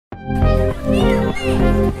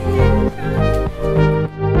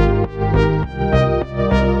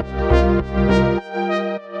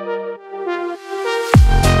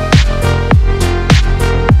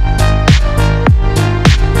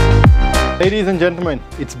Ladies and gentlemen,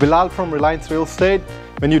 it's Bilal from Reliance Real Estate.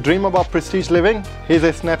 When you dream about prestige living, here's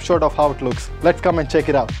a snapshot of how it looks. Let's come and check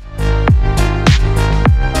it out.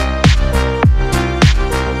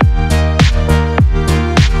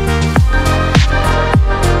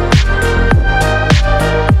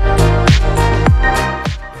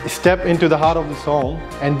 Step into the heart of this home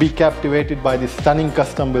and be captivated by this stunning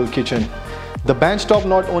custom-built kitchen. The bench top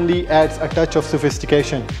not only adds a touch of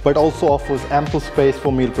sophistication, but also offers ample space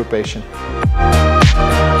for meal preparation.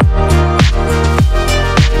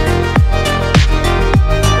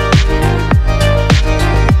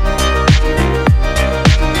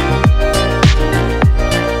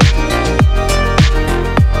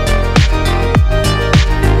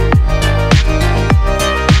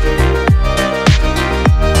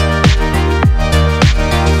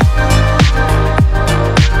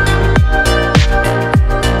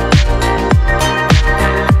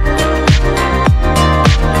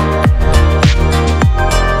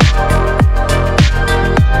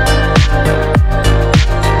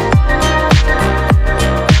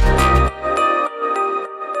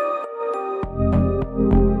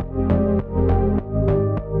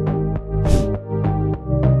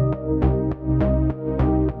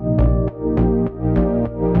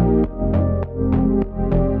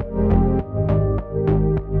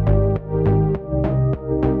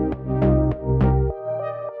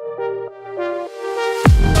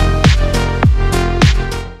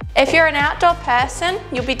 If you're an outdoor person,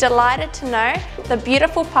 you'll be delighted to know the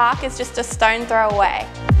beautiful park is just a stone throw away.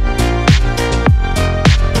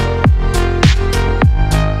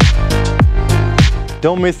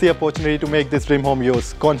 Don't miss the opportunity to make this dream home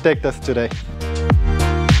yours. Contact us today.